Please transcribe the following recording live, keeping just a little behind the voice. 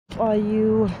All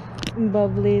you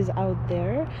bubblies out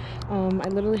there, I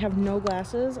literally have no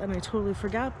glasses and I totally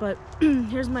forgot, but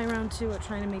here's my round 2 at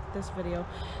trying to make this video.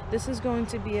 This is going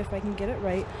to be, if I can get it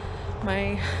right,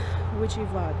 my witchy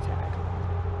vlog tag,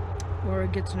 or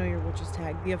get to know your witches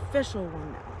tag, the official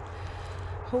one now.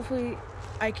 Hopefully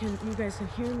you guys can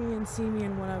hear me and see me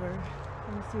and whatever.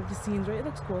 Let me see if the scene's right. It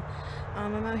looks cool.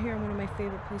 I'm out here in one of my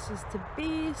favorite places to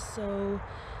be, so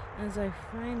as I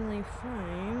finally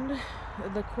find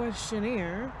the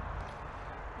questionnaire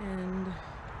and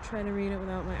try to read it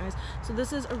without my eyes. So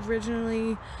this is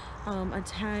originally a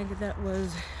tag that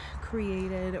was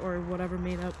created or whatever,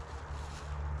 made up.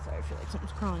 Sorry, I feel like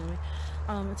something's crawling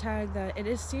on me. A tag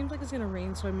that seems like it's gonna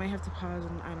rain, so I might have to pause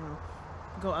and I don't know,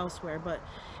 go elsewhere. But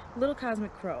Little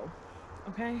Cosmic Crow,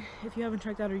 okay? If you haven't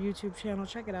checked out her YouTube channel,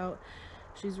 check it out.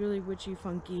 She's really witchy,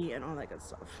 funky, and all that good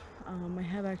stuff. I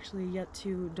have actually yet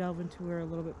to delve into her a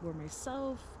little bit more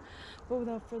myself, but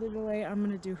without further delay, I'm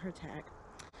going to do her tag.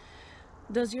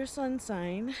 Does your sun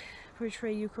sign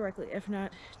portray you correctly? If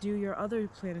not, do your other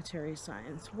planetary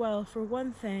signs. Well, for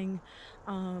one thing,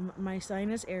 my sign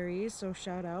is Aries, so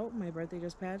shout out. My birthday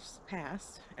just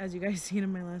passed, as you guys seen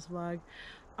in my last vlog.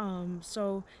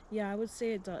 So yeah, I would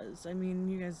say it does. I mean,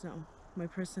 you guys know my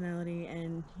personality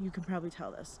and you can probably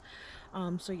tell this.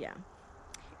 So yeah,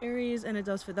 Aries, and it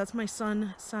does fit. That's my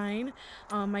sun sign.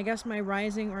 I guess my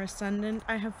rising or ascendant,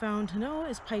 I have found to know,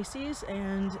 is Pisces,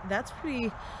 and that's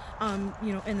pretty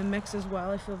you know, in the mix as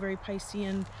well. I feel very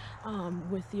Piscean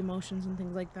with the emotions and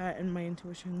things like that, and my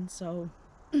intuition. So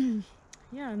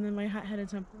yeah, and then my hot-headed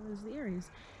temple is the Aries.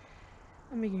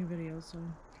 I'm making videos, so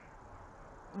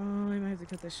I might have to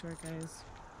cut this short, guys.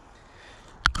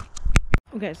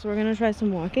 Okay, so we're gonna try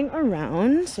some walking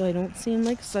around so I don't seem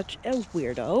like such a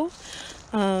weirdo.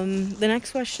 The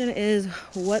next question is,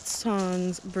 what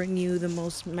songs bring you the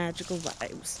most magical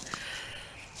vibes?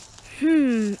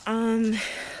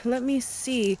 Let me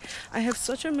see. I have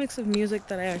such a mix of music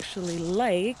that I actually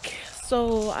like,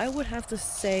 so I would have to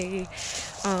say,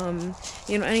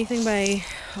 you know, anything by,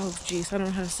 oh geez, I don't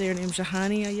know how to say her name,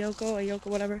 Shahani Ayoko,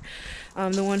 whatever.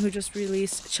 The one who just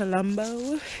released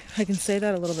Chalumbo. I can say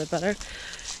that a little bit better.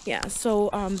 Yeah, so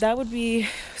that would be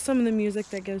some of the music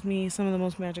that gives me some of the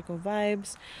most magical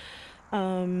vibes.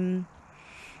 You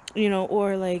know,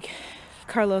 or like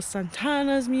Carlos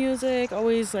Santana's music,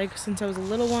 always, like, since I was a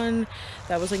little one,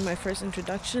 that was like my first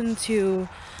introduction to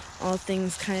all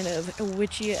things kind of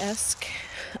witchy-esque.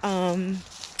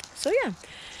 So yeah,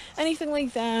 anything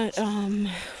like that.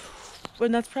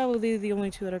 But that's probably the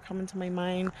only two that are coming to my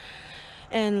mind.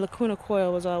 And Lacuna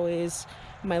Coil was always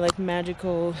my like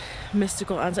magical,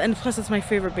 mystical answer, and plus it's my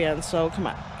favorite band, so come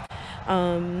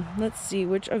on. Let's see,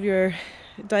 which of your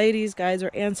deities, guides,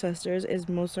 or ancestors is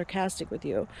most sarcastic with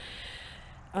you?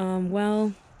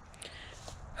 Well,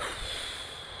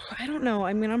 I don't know.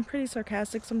 I mean, I'm pretty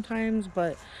sarcastic sometimes,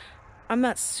 but I'm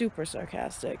not super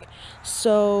sarcastic.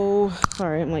 So,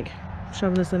 sorry, I'm like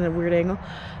shoving this in a weird angle.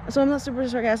 So I'm not super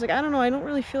sarcastic. I don't know. I don't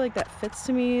really feel like that fits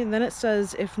to me. And then it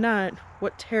says, if not,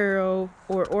 what tarot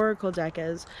or oracle deck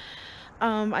is.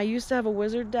 I used to have a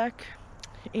wizard deck,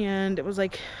 and it was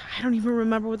like, I don't even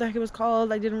remember what the heck it was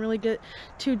called. I didn't really get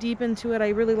too deep into it. I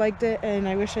really liked it, and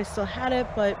I wish I still had it,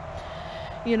 but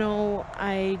you know,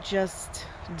 I just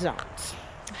don't.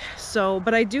 So,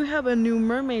 but I do have a new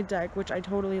mermaid deck, which I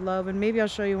totally love, and maybe I'll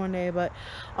show you one day, but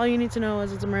all you need to know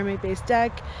is it's a mermaid based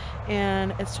deck,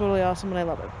 and it's totally awesome, and I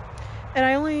love it. And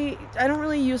I don't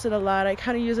really use it a lot. I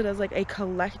kind of use it as like a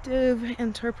collective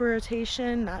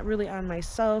interpretation, not really on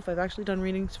myself. I've actually done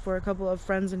readings for a couple of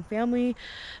friends and family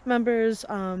members,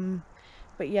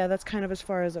 but yeah, that's kind of as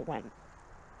far as it went.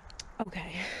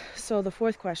 Okay, so the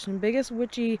fourth question, biggest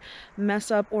witchy mess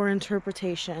up or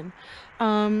interpretation.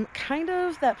 Kind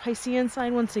of that Piscean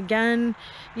sign once again,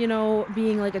 you know,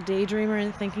 being like a daydreamer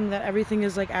and thinking that everything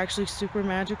is like actually super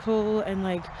magical and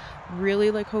like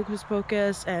really like hocus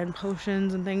pocus and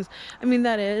potions and things. I mean,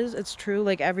 it's true,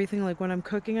 like everything, like when I'm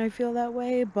cooking I feel that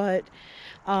way, but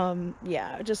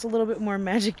yeah, just a little bit more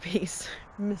magic based,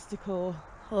 mystical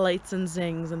lights and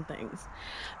zings and things.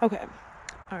 Okay.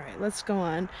 All right, let's go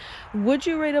on. Would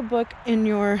you write a book in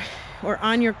your or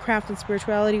on your craft and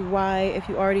spirituality? Why? If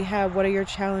you already have, what are your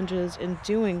challenges in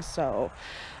doing so?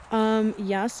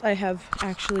 Yes, I have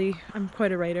actually. I'm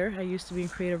quite a writer. I used to be in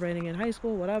creative writing in high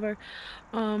school, whatever.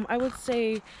 I would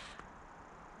say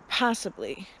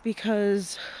possibly,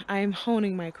 because I'm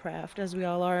honing my craft, as we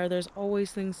all are. There's always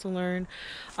things to learn,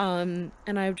 and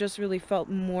I've just really felt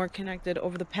more connected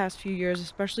over the past few years,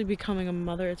 especially becoming a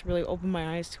mother. It's really opened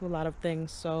my eyes to a lot of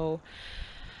things. So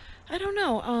I don't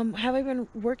know. Have I been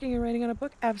working and writing on a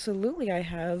book? Absolutely, I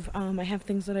have. I have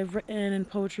things that I've written and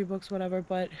poetry books, whatever,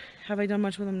 but have I done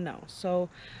much with them? No. So,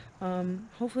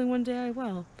 hopefully one day I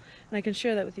will. And I can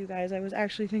share that with you guys. I was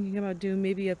actually thinking about doing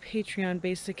maybe a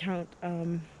Patreon-based account,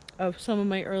 of some of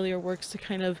my earlier works to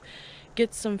kind of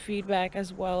get some feedback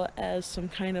as well as some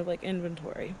kind of like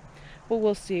inventory. But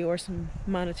we'll see, or some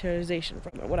monetization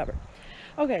from it, whatever.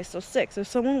 Okay, so 6. If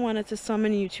someone wanted to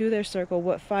summon you to their circle,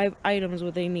 what 5 items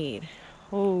would they need?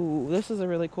 Oh, this is a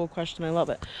really cool question. I love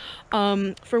it.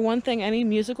 For one thing, any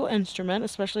musical instrument,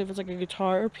 especially if it's like a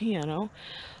guitar or piano,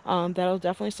 that'll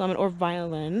definitely summon, or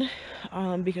violin,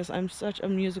 because I'm such a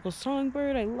musical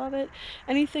songbird. I love it.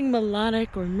 Anything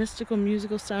melodic or mystical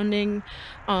musical sounding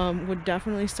would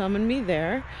definitely summon me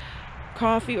there.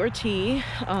 Coffee or tea,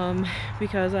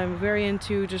 because I'm very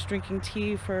into just drinking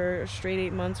tea for straight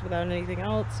 8 months without anything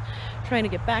else. Trying to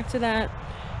get back to that,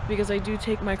 because I do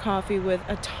take my coffee with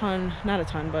a ton, not a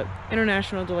ton, but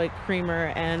International Delight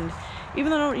creamer, and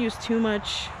even though I don't use too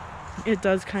much, it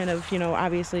does kind of, you know,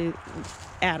 obviously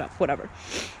add up, whatever.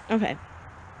 Okay.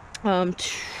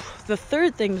 The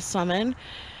third thing to summon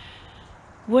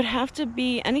would have to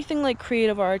be anything like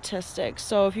creative or artistic.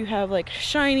 So if you have like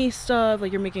shiny stuff,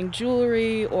 like you're making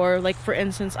jewelry, or like for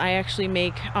instance I actually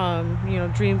make you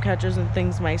know, dream catchers and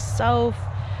things myself,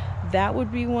 that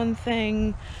would be one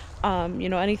thing. You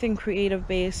know, anything creative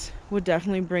based would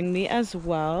definitely bring me as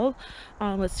well.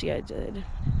 Let's see, I did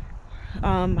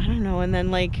I don't know, and then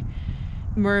like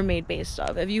mermaid based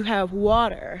stuff. If you have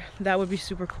water, that would be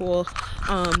super cool.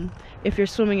 If you're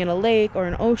swimming in a lake or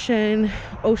an ocean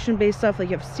based stuff, like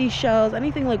you have seashells,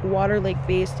 anything like water lake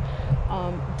based,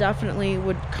 definitely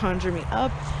would conjure me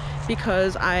up,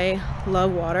 because I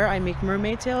love water. I make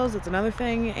mermaid tails, that's another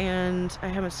thing, and I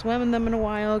haven't swam in them in a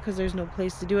while because there's no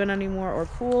place to do it anymore, or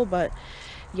pool. But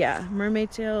yeah,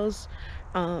 mermaid tails,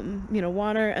 you know,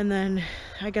 water. And then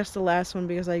I guess the last one,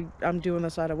 because I'm doing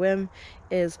this out of whim,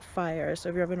 is fire. So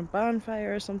if you're having a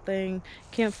bonfire or something,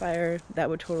 campfire, that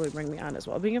would totally bring me on as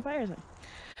well, being a fire thing.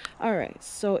 All right,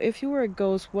 so if you were a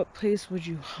ghost, what place would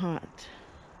you haunt?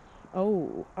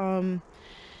 Oh,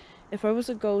 if I was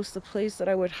a ghost, the place that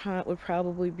I would haunt would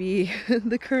probably be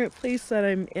the current place that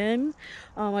I'm in.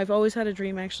 I've always had a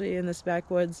dream, actually, in this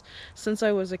backwoods since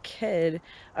I was a kid,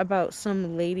 about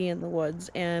some lady in the woods.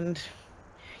 And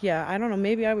yeah, I don't know,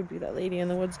 maybe I would be that lady in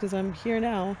the woods because I'm here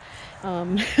now,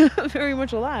 very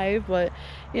much alive. But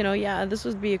you know, yeah, this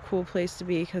would be a cool place to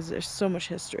be because there's so much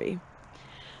history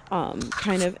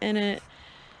kind of in it.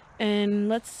 And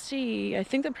let's see, I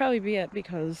think that'd probably be it,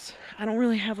 because I don't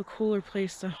really have a cooler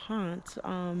place to haunt.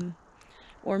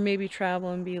 Or maybe travel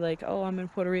and be like, oh, I'm in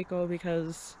Puerto Rico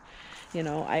because, you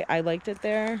know, I liked it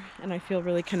there and I feel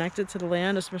really connected to the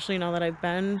land, especially now that I've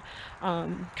been,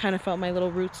 kind of felt my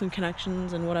little roots and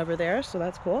connections and whatever there, so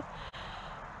that's cool.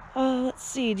 Let's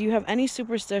see, do you have any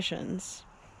superstitions?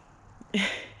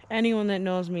 Anyone that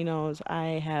knows me knows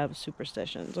I have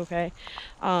superstitions, okay?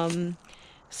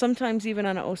 Sometimes even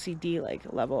on an OCD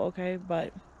like level, okay?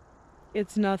 But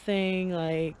it's nothing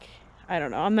like, I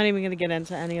don't know, I'm not even gonna get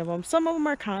into any of them. Some of them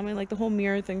are common, like the whole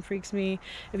mirror thing freaks me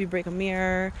if you break a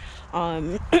mirror.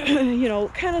 You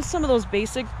know, kind of some of those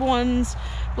basic ones.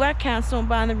 Black cats don't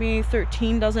bother me.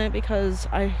 13 doesn't, because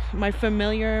my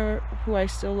familiar, who I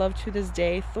still love to this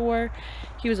day, Thor,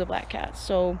 he was a black cat,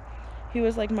 so he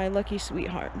was like my lucky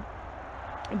sweetheart.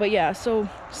 But yeah, so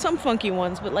some funky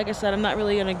ones, but like I said, I'm not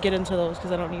really gonna get into those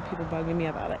because I don't need people bugging me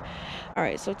about it. All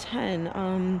right, so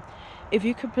 10. If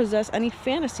you could possess any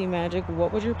fantasy magic,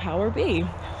 what would your power be?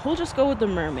 We'll just go with the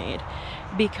mermaid,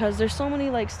 because there's so many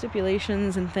like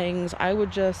stipulations and things. I would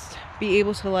just be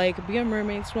able to like be a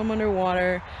mermaid, swim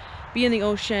underwater, be in the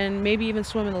ocean, maybe even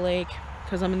swim in the lake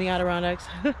because I'm in the Adirondacks.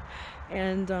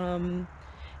 And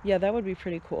yeah, that would be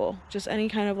pretty cool. Just any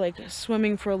kind of like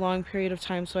swimming for a long period of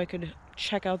time so I could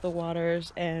check out the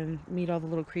waters and meet all the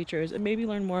little creatures and maybe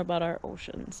learn more about our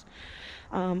oceans.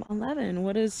 11.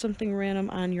 What is something random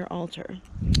on your altar?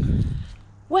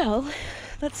 Well,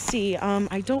 let's see.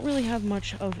 I don't really have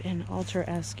much of an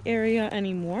altar-esque area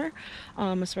anymore,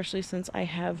 especially since I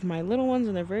have my little ones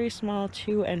and they're very small,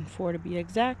 2 and 4 to be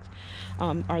exact,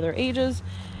 are their ages.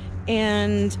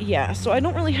 And yeah, so I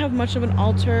don't really have much of an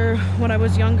altar. When I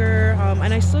was younger,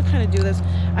 and I still kind of do this,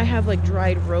 I have like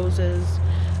dried roses,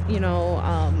 you know.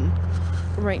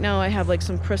 Right now I have like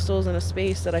some crystals in a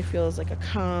space that I feel is like a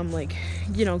calm, like,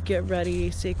 you know, get ready,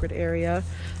 sacred area.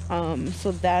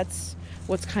 So that's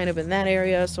what's kind of in that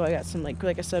area. So I got some, like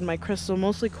I said, my crystal,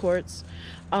 mostly quartz,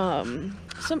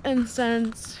 some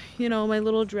incense, you know, my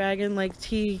little dragon like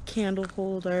tea candle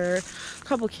holder, a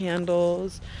couple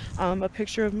candles, a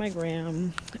picture of my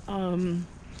gram,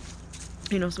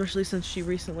 you know, especially since she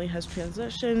recently has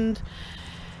transitioned.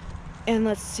 And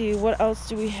let's see, what else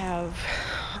do we have?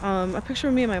 A picture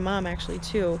of me and my mom actually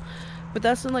too, but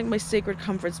that's in like my sacred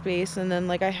comfort space. And then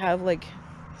like I have like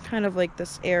kind of like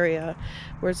this area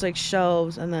where it's like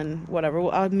shelves and then whatever.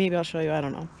 Well, maybe I'll show you, I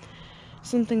don't know.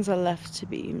 Some things are left to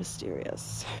be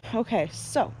mysterious. Okay,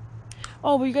 so,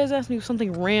 oh, but you guys asked me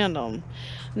something random,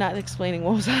 not explaining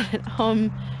what was on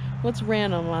it. What's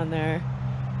random on there?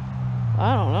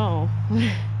 I don't know.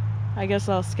 I guess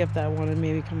I'll skip that one and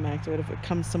maybe come back to it if it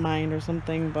comes to mind or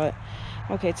something. But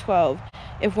okay, 12.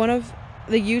 If one of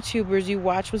the YouTubers you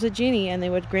watch was a genie and they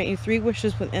would grant you 3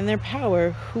 wishes within their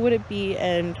power, who would it be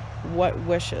and what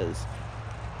wishes?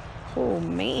 Oh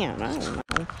man, I don't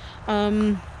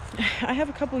know. I have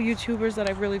a couple YouTubers that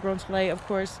I've really grown to like. Of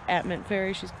course, at Mint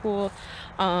Fairy, she's cool.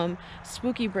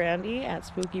 Spooky Brandy, at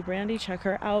Spooky Brandy, check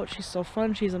her out. She's so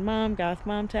fun. She's a mom, goth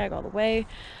mom tag all the way.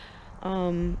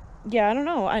 Yeah, I don't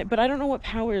know. But I don't know what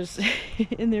powers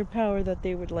in their power that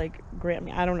they would like grant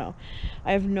me. I don't know.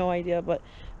 I have no idea. But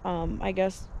I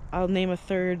guess I'll name a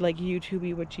third like witchy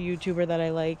YouTuber that I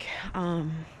like.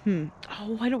 Oh,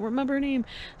 I don't remember her name.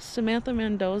 Samantha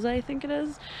Mendoza, I think it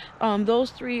is. Those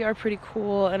 3 are pretty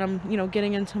cool, and I'm, you know,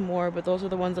 getting into more, but those are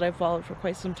the ones that I've followed for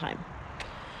quite some time.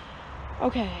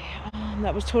 Okay,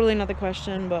 that was totally not the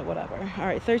question, but whatever. All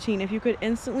right, 13. If you could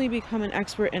instantly become an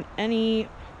expert in any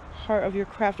part of your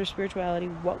craft or spirituality,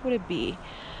 what would it be?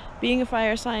 Being a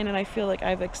fire sign, and I feel like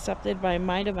I've accepted by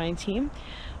my divine team,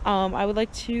 I would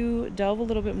like to delve a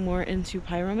little bit more into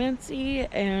pyromancy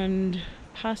and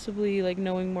possibly like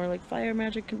knowing more like fire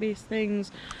magic based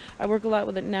things. I work a lot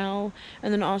with it now.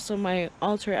 And then also my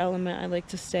altar element, I like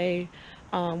to say,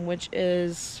 which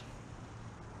is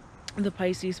the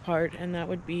Pisces part, and that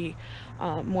would be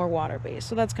more water based.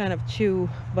 So that's kind of 2,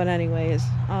 but anyways,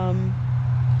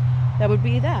 that would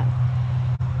be that.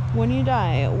 When you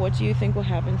die, what do you think will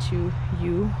happen to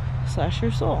you /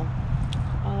 your soul?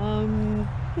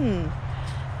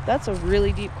 That's a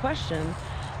really deep question.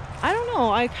 I don't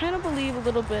know. I kind of believe a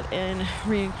little bit in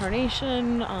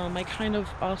reincarnation. I kind of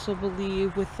also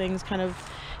believe with things kind of,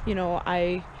 you know,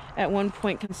 I at one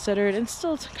point considered and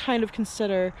still kind of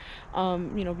consider,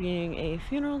 you know, being a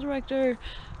funeral director.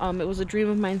 It was a dream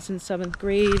of mine since 7th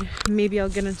grade. Maybe I'll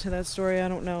get into that story. I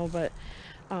don't know. But,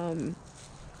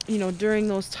 you know, during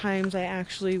those times, I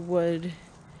actually would,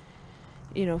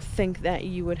 you know, think that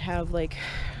you would have like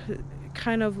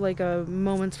kind of like a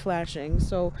moments flashing.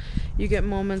 So you get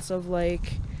moments of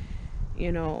like,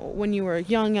 you know, when you were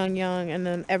young, and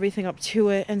then everything up to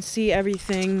it, and see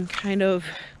everything kind of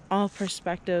all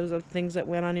perspectives of things that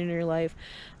went on in your life,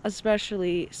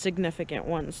 especially significant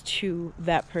ones to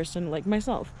that person like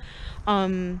myself.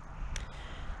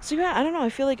 So yeah, I don't know, I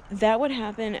feel like that would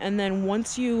happen, and then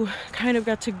once you kind of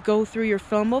got to go through your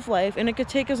film of life, and it could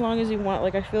take as long as you want,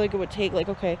 like I feel like it would take like,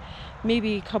 okay,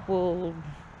 maybe a couple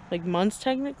like months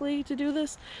technically to do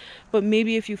this, but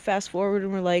maybe if you fast forward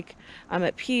and were like, I'm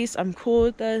at peace, I'm cool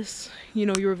with this, you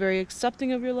know, you were very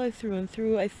accepting of your life through and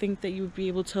through, I think that you would be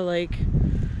able to like,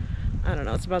 I don't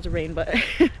know, it's about to rain, but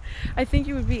I think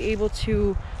you would be able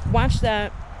to watch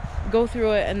that, go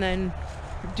through it, and then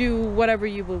do whatever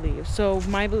you believe. So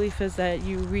my belief is that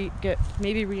you get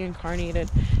maybe reincarnated,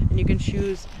 and you can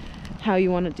choose how you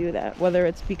want to do that, whether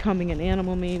it's becoming an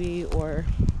animal maybe, or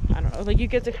I don't know, like you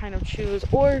get to kind of choose,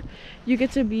 or you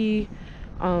get to be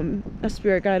a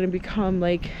spirit guide and become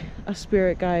like a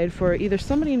spirit guide for either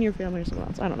somebody in your family or someone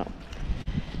else. I don't know.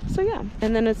 So yeah,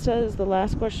 and then it says the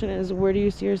last question is, where do you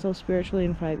see yourself spiritually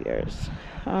in 5 years?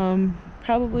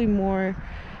 Probably more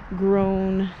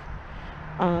grown,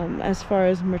 as far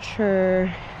as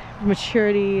maturity,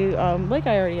 like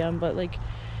I already am, but like,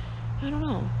 I don't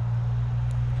know,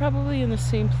 probably in the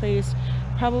same place,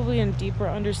 probably in deeper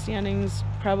understandings,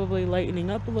 probably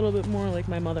lightening up a little bit more, like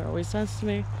my mother always says to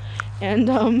me. And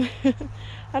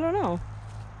I don't know,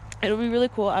 it'll be really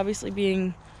cool, obviously,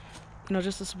 being, you know,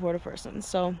 just a supportive person.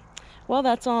 So, well,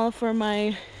 that's all for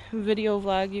my video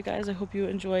vlog, you guys. I hope you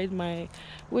enjoyed my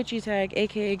witchy tag,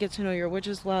 aka get to know your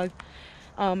witches vlog.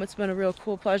 It's been a real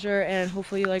cool pleasure, and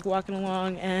hopefully you like walking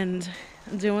along and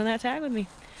doing that tag with me.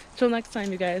 Till next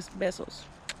time, you guys, besos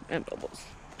and bubbles.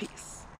 Peace.